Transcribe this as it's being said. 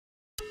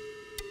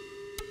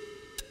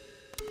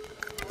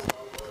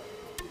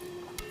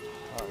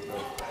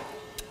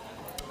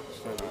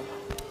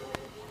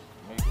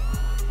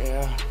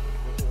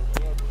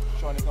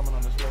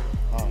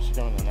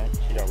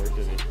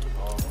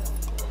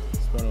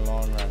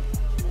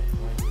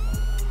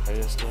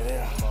stay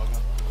there.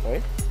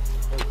 Right?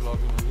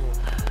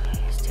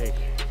 It's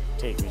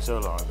take me so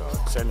long, dog.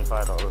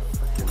 $75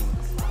 freaking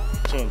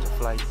change of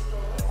flight.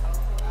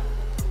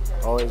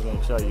 Always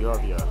make sure you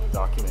have your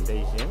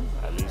documentation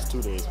at least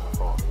 2 days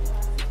before.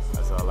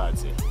 That's all I'd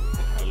say.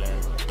 I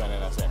learned from spending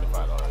that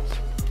 $75.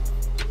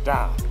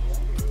 Damn.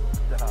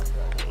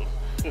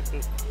 It's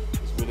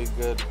really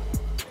good.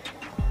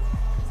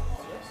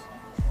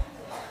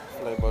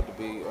 Flight about to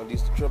be, or at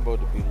least the trip about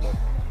to be lit.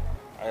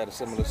 I had a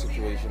similar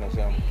situation as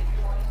him.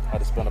 I had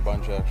to spend a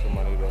bunch of extra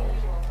money, dog.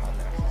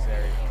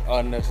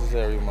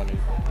 Unnecessary money.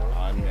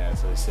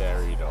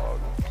 Unnecessary, dog.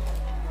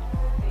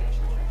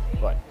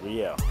 But we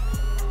here.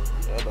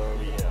 Yeah, dog.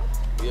 We here.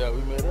 Yeah,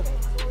 we made it.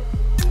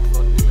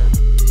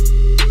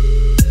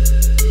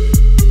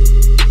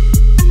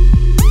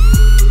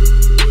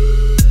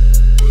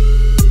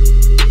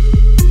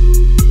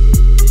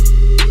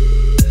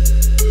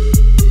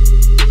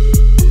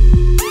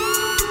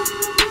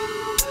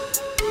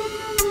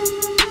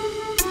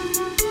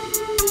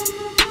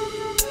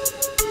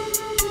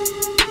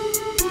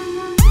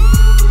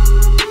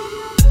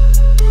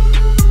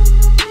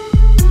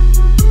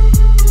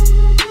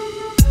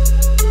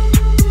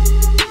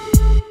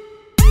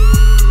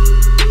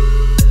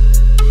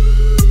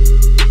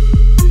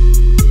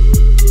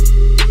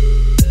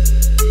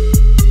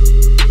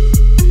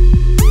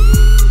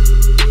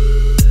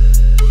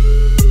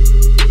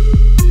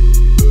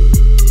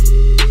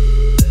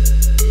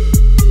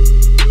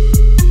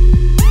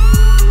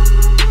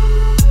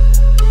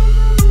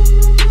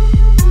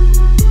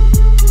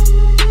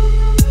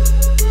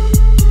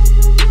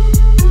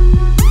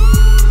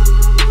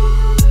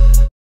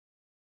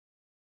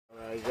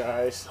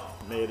 Guys,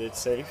 made it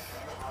safe.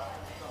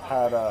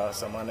 Had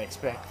some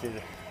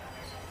unexpected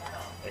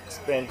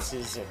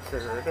expenses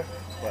occurred,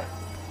 but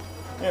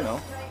you know,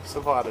 it's a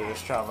part of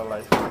this travel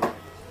life.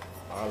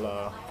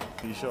 I'll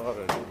be sure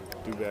to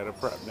do better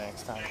prep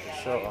next time for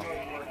sure.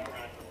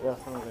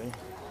 Definitely.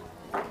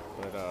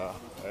 But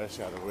I just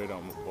gotta wait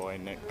on my boy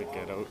Nick to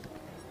get out,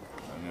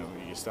 and then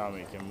we can start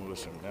making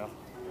moves from there.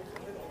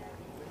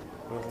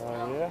 But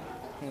yeah,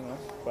 you know,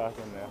 back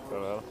in there for a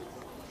while.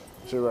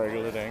 It's a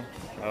regular thing.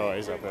 Oh,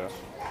 he's up there.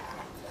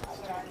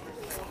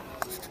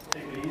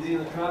 Take it easy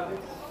in the traffic.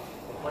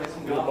 Play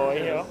some Good boy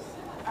here.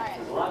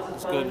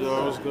 It's good,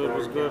 yo. It's good.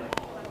 It's good.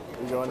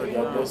 We're going to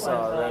get this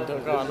rental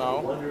car now.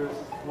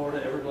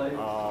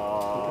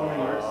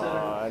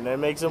 And then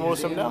make some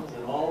moves from there.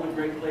 All the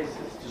great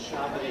places to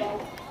shop and eat.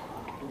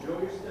 Enjoy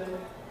your stay.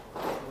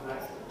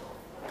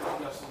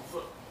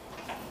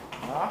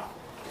 Huh?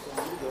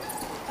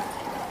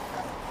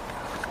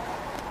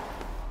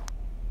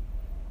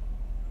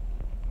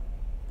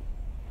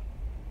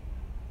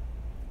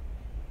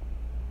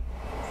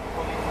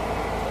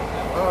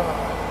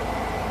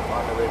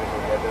 On the way to go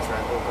get this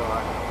rental car.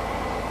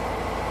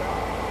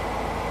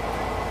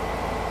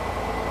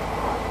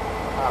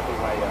 Happy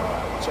my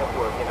check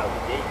working out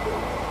the gate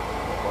though.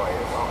 Boy,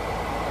 it's on.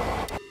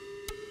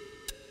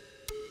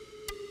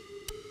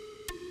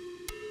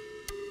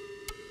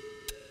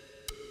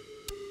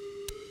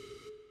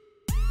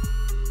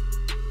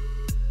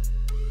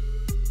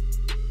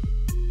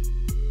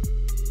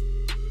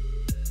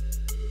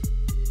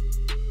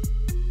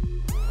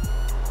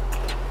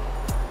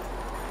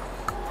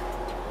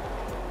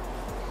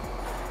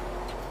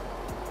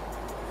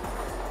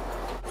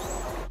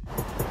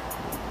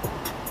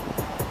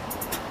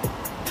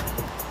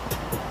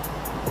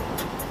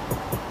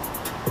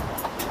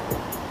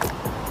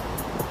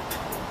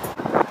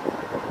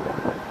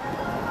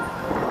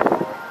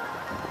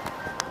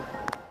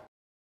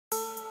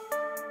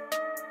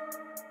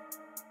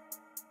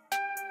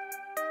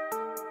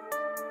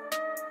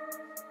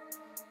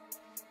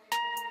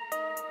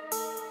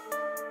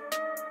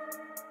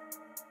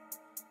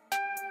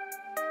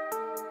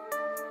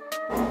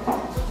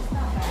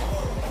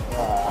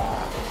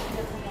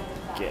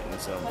 Getting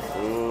some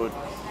food.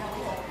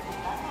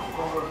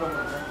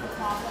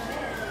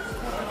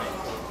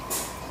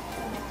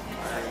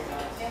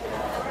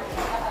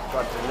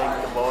 Got to link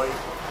the boy.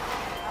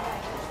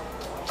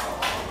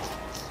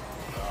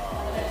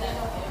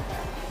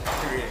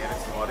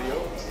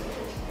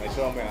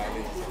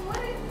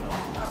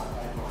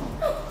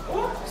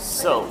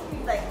 So,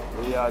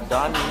 we are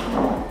done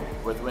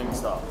with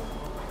Wingstop.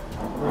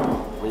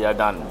 We are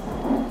done.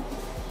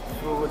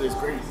 Food is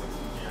great.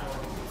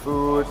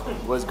 Food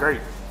was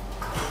great.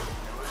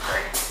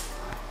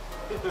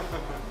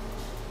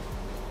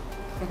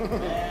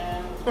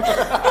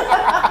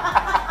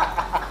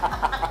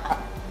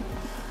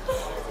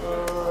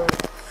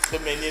 The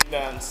minion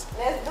dance.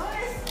 Let's do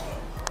this.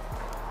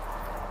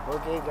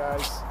 Okay,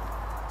 guys.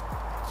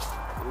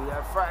 We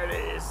have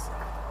Fridays.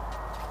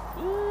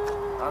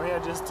 I'm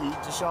here just to eat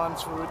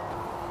Deshaun's food.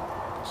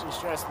 She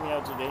stressed me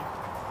out today.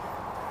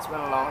 It's been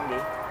a long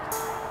day.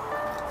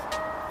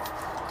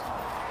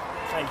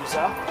 Thank you,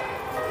 sir.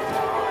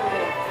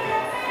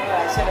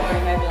 I should have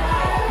been maybe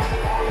like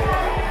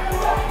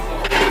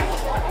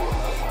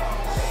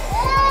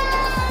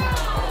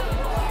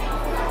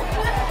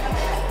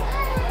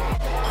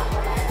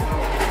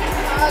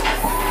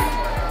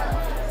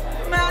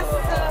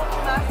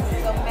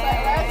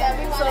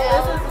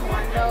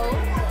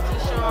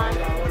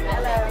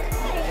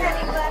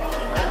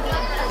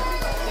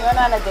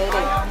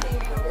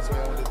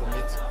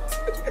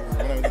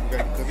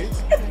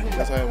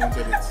how I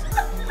wanted it.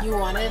 You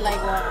want it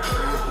like what?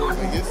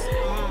 Like this?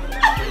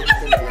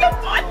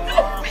 On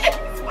your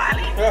face while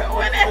he's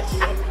doing it.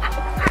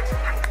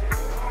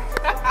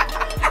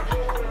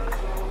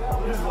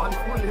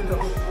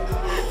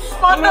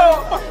 Mondo,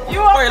 you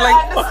have to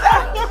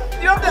understand.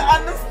 You have to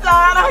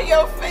understand how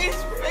your face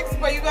fixed,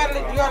 but you gotta do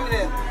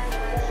this.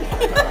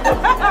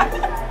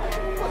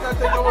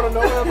 I want to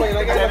know that, but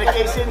like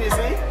Dedication, you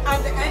see?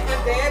 And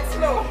dead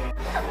slow.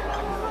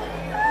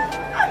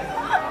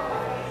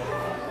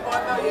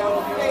 Mondo,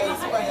 your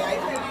face, but I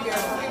think your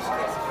facial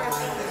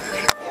expression is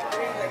like.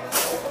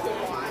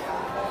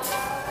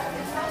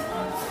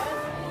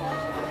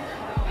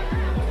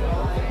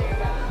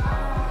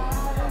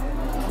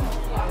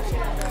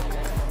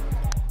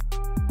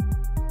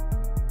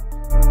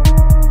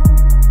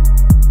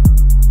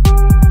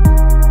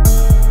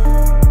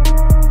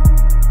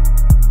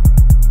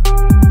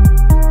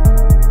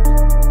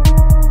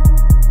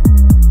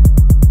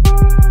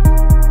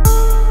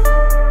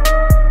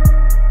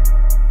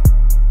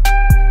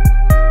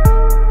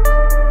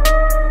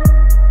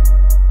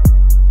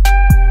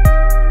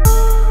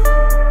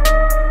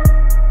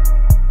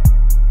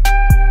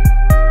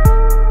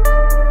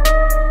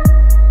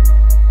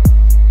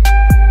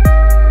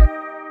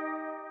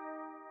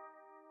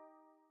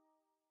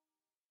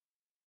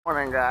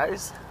 Morning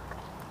guys,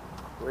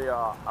 we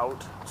are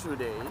out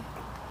today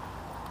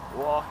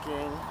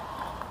walking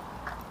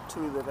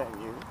to the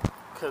venue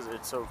because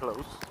it's so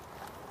close.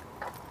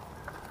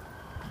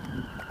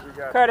 We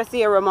got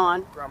Courtesy of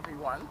Ramon. Grumpy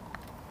One.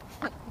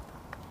 We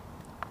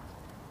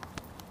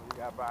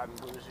got Bad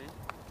and Bougie.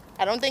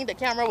 I don't think the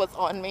camera was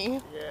on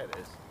me. Yeah, it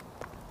is.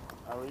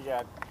 And we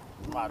got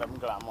Madam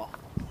Glamour.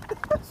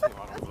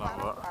 Madam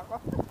Glamour.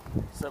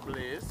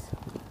 Sablaze.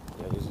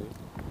 Yeah, this is.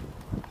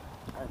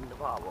 And the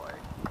bar boy.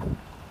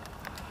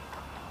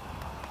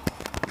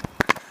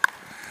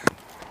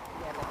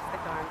 Yeah, let's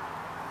stick on.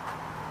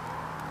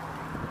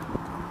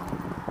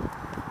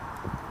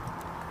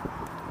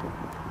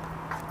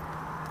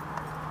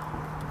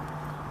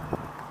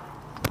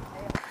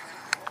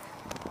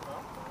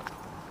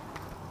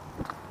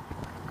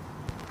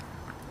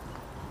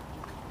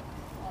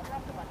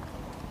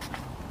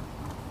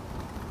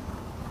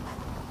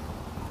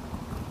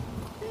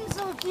 He's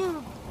so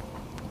cute.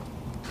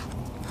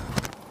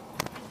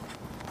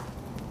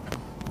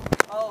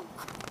 Oh,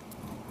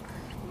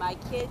 my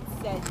kid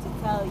said to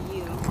tell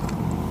you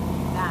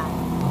that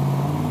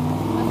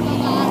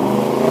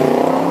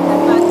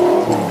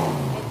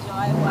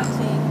enjoy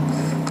watching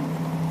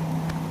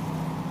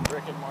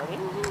Rick and Morty.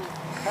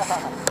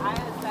 I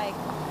was like,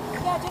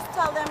 yeah, just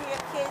tell them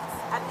your kids,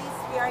 at least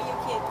we are your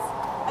kids,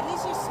 at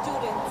least your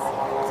students.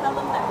 Tell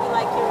them that we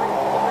like your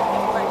Rick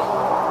and Morty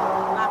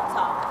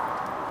laptop.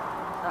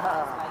 I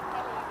was like,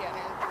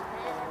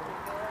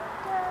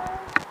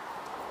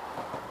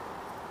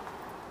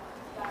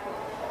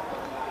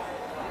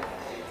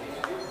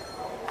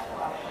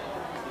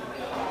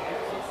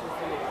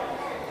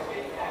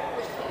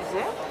 is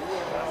it?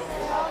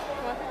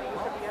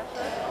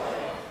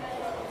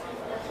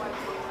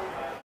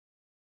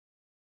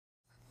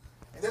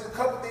 And there's a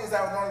couple things that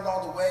I learned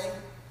along the way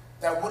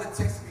that what it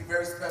takes to be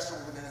very special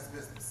within this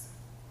business.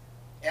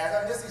 And as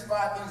I list these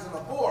 5 things on the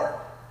board,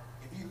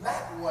 if you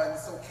lack one,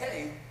 it's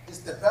okay. It's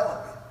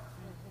development.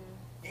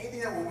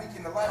 Anything that will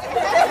weaken the life. Josh,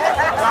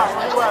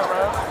 where you at,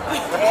 bro?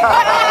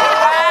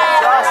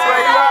 Josh, where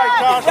you at?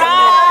 Josh,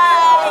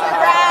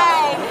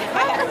 Right.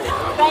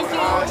 Thank you.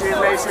 G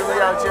Mason, we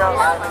out, y'all.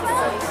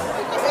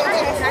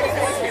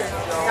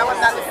 That was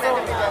not the friend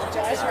of me, though.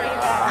 Josh, where you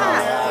at?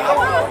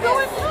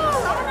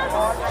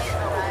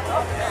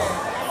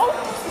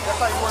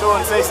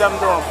 Jordan, say something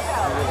to him.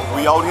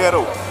 We out here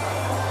though.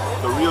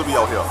 The real we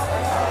out here.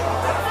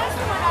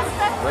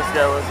 Let's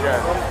go, let's go.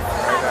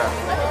 Right now.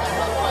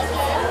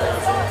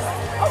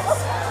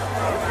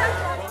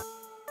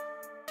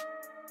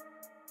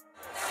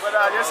 But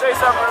just say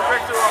something real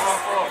quick to him.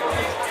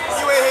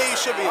 You ain't here you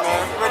should be,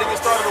 man. Ready to get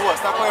started or what?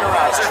 Stop playing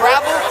around. It's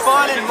travel,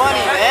 fun, and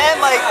money,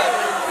 man. Like,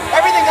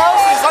 everything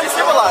else is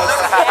uncivilized.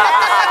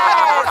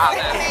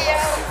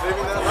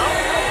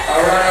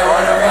 All right.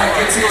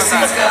 Get to your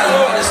seats, guys.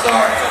 We're going to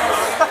start.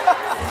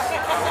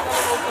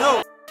 No.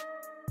 You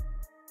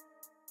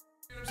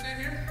know what I'm saying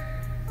here?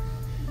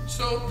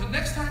 So the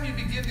next time you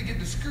begin to get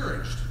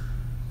discouraged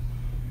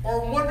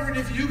or wondering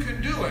if you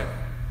can do it,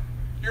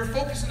 you're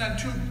focusing on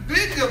too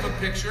big of a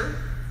picture,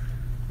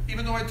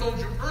 even though I told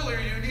you earlier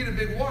you need a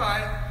big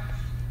why,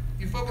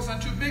 you focus on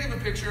too big of a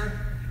picture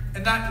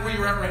and not where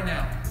you're at right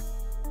now.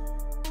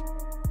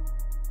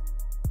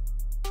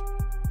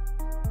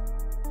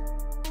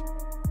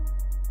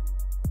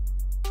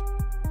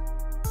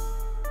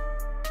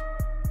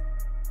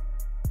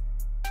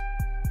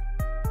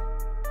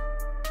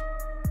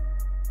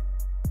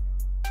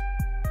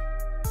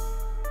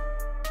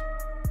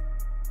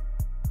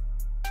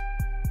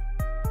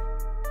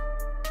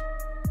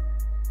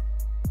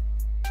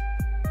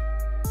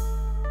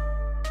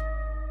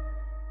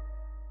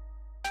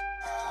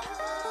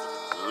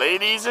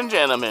 Ladies and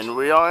gentlemen,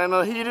 we are in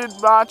a heated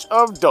match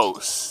of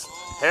dose.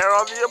 Here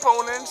are the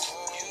opponents.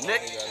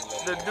 Nick,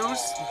 the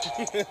Deuce,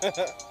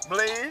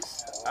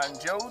 Blaze, and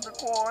Joe the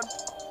Quad.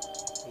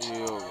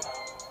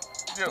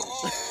 Joe.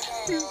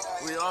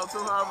 We also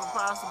have a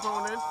past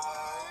opponent,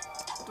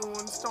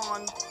 doing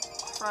Stone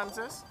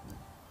Francis.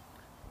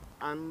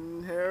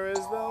 And here is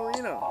the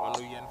arena. I'm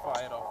getting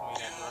fired off my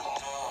network.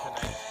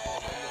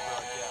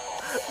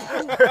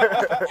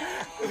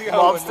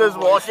 Mobsters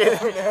walking.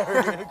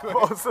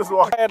 Mobsters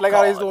walking. Like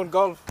how he's doing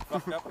golf.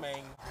 Fuck up, man.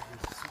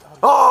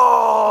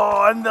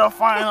 Oh, and the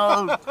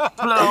final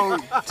blow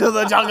to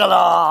the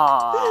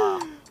juggler.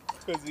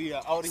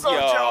 So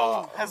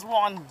Joe has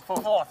won for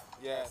 4th.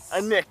 Yes.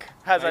 And Nick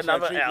has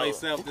another L.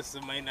 Myself. This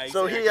is my nice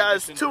So he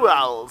has 2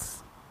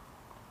 L's.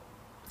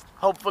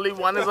 Hopefully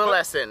one is a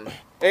lesson.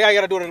 Hey, I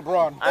gotta do it at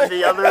LeBron. And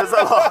the other is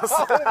a loss.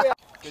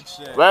 Good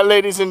shit. Well,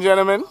 ladies and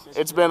gentlemen,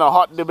 it's been a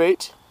hot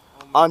debate.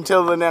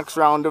 Until the next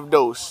round of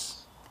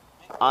dose,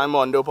 I'm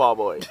Mondo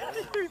Parboy.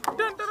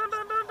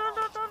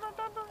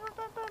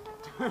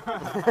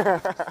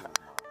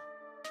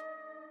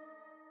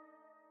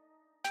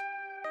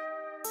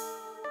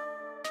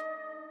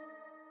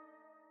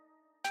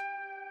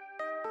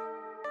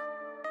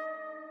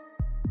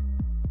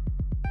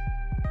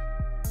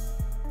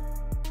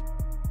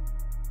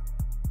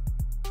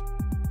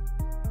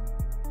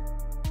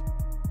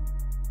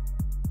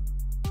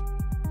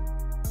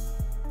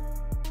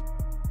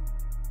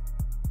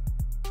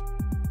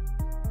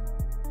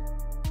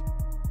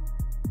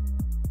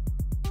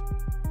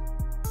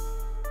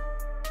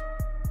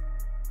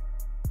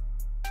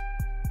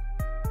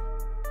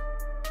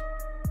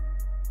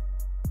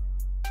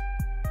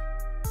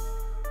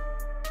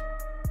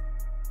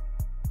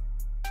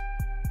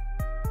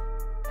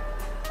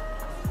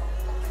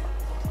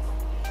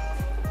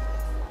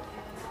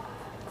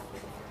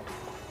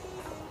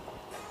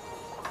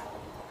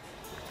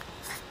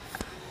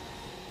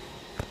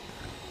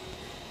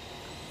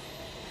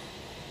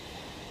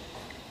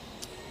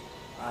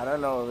 I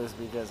don't know if it's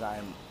because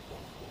I'm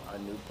a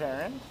new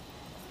parent,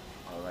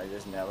 or I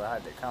just never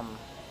had to come,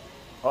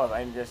 or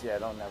I just, yeah, I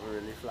don't never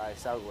really fly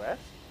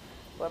Southwest,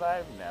 but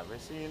I've never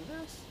seen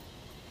this.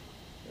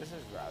 This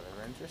is rather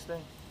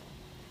interesting.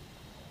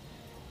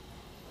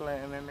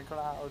 Playing in the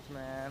clouds,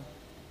 man.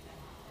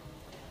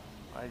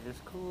 Like,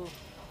 it's cool.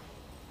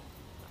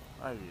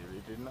 I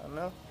really did not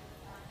know.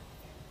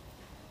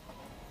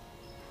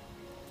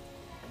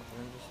 It's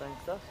interesting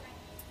stuff.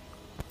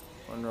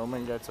 When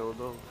Roman gets older,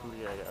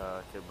 hopefully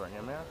I could bring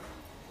him here.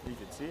 You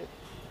could see it.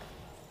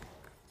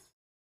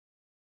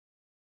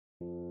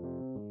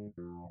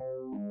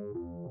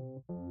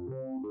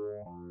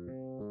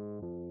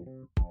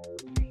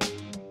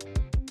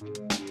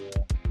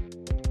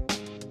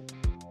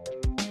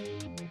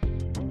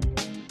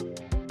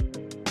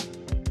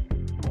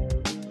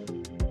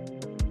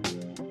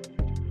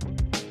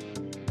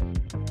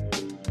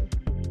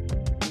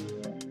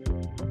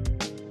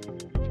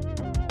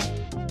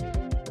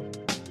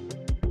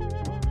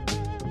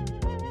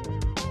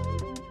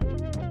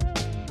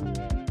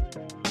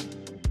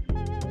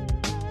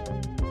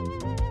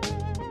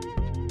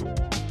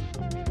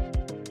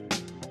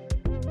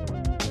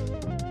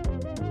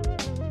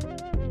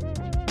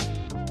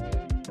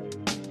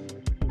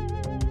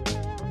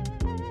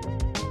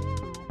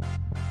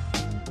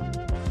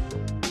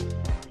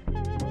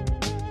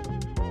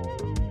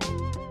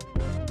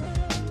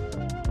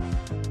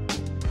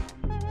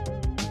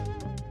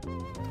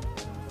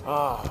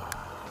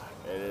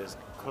 It is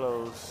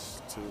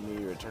close to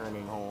me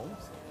returning home.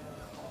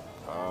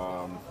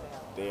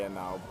 They are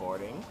now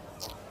boarding.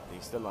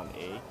 They're still on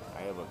A.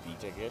 I have a B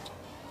ticket.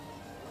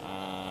 I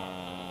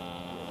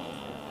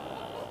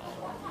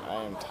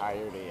am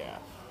tired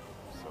AF.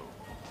 So,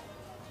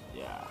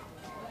 yeah.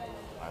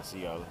 I'll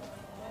see y'all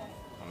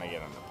when I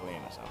get on the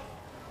plane or something.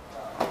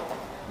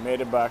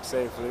 Made it back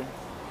safely.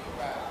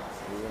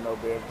 Even though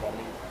Big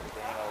Bunny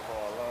bringing over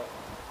all that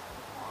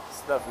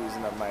stuff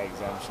using up my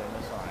exemption,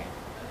 it's fine.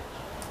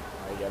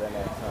 I get it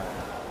next time.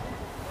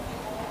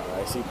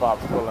 I see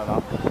Pops pulling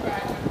up.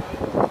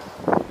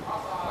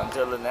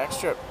 Until the next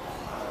trip.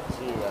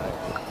 See you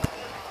guys.